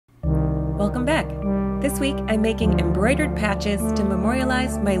Welcome back! This week I'm making embroidered patches to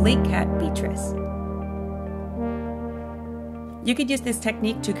memorialize my late cat, Beatrice. You could use this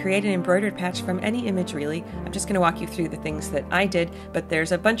technique to create an embroidered patch from any image really. I'm just going to walk you through the things that I did, but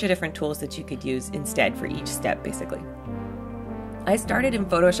there's a bunch of different tools that you could use instead for each step basically. I started in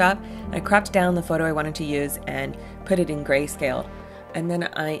Photoshop, I cropped down the photo I wanted to use and put it in grayscale. And then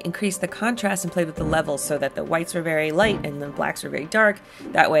I increased the contrast and played with the levels so that the whites were very light and the blacks were very dark.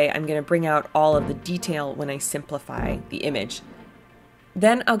 That way I'm going to bring out all of the detail when I simplify the image.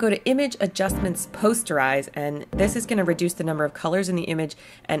 Then I'll go to Image Adjustments Posterize, and this is going to reduce the number of colors in the image,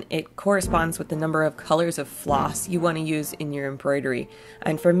 and it corresponds with the number of colors of floss you want to use in your embroidery.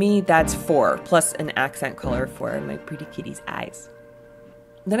 And for me, that's 4, plus an accent color for my pretty kitty's eyes.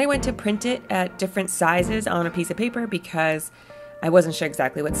 Then I went to print it at different sizes on a piece of paper because I wasn't sure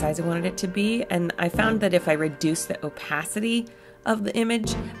exactly what size I wanted it to be, and I found that if I reduced the opacity of the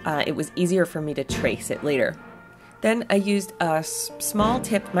image, it was easier for me to trace it later. Then I used a small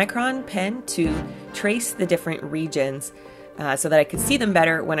tip micron pen to trace the different regions so that I could see them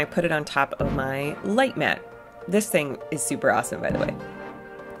better when I put it on top of my light mat. This thing is super awesome, by the way.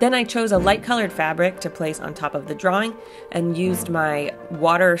 Then I chose a light colored fabric to place on top of the drawing and used my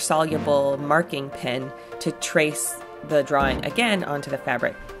water-soluble marking pen to trace the drawing again onto the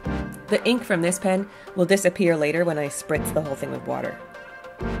fabric. The ink from this pen will disappear later when I spritz the whole thing with water.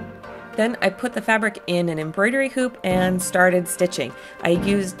 Then I put the fabric in an embroidery hoop and started stitching. I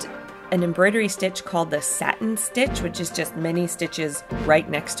used an embroidery stitch called the satin stitch, which is just many stitches right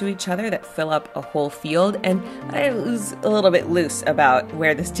next to each other that fill up a whole field, and I was a little bit loose about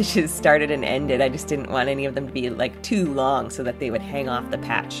where the stitches started and ended. I just didn't want any of them to be like too long so that they would hang off the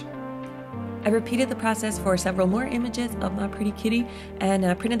patch. I repeated the process for several more images of my pretty kitty and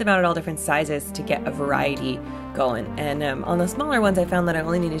printed them out at all different sizes to get a variety going. And on the smaller ones, I found that I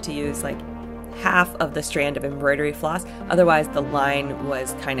only needed to use like half of the strand of embroidery floss. Otherwise, the line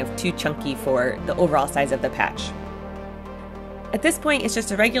was kind of too chunky for the overall size of the patch. At this point, it's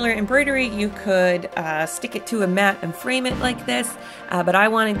just a regular embroidery. You could stick it to a mat and frame it like this, but I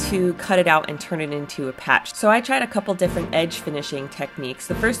wanted to cut it out and turn it into a patch. So I tried a couple different edge finishing techniques,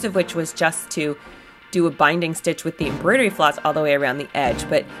 the first of which was just to do a binding stitch with the embroidery floss all the way around the edge,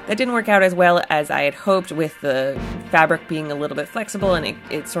 but that didn't work out as well as I had hoped with the fabric being a little bit flexible, and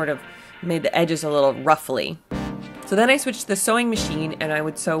it sort of made the edges a little ruffly. So then I switched to the sewing machine and I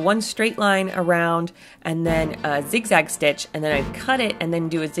would sew one straight line around and then a zigzag stitch, and then I'd cut it and then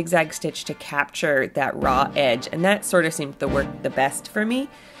do a zigzag stitch to capture that raw edge, and that sort of seemed to work the best for me,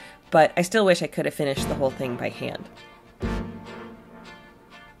 but I still wish I could have finished the whole thing by hand.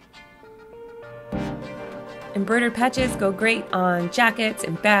 Embroidered patches go great on jackets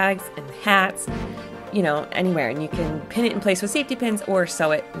and bags and hats, you know, anywhere, and you can pin it in place with safety pins or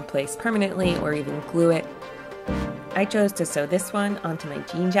sew it in place permanently or even glue it. I chose to sew this one onto my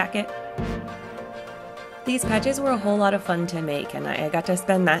jean jacket. These patches were a whole lot of fun to make, and I got to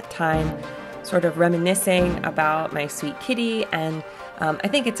spend that time sort of reminiscing about my sweet kitty, and I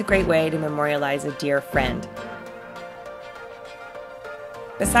think it's a great way to memorialize a dear friend.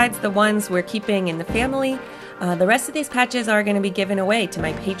 Besides the ones we're keeping in the family, the rest of these patches are going to be given away to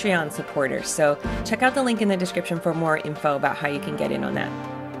my Patreon supporters, so check out the link in the description for more info about how you can get in on that.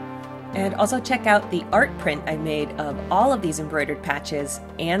 And also check out the art print I made of all of these embroidered patches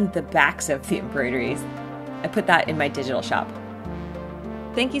and the backs of the embroideries. I put that in my digital shop.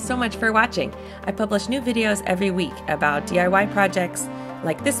 Thank you so much for watching. I publish new videos every week about DIY projects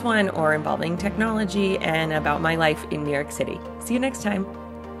like this one or involving technology and about my life in New York City. See you next time.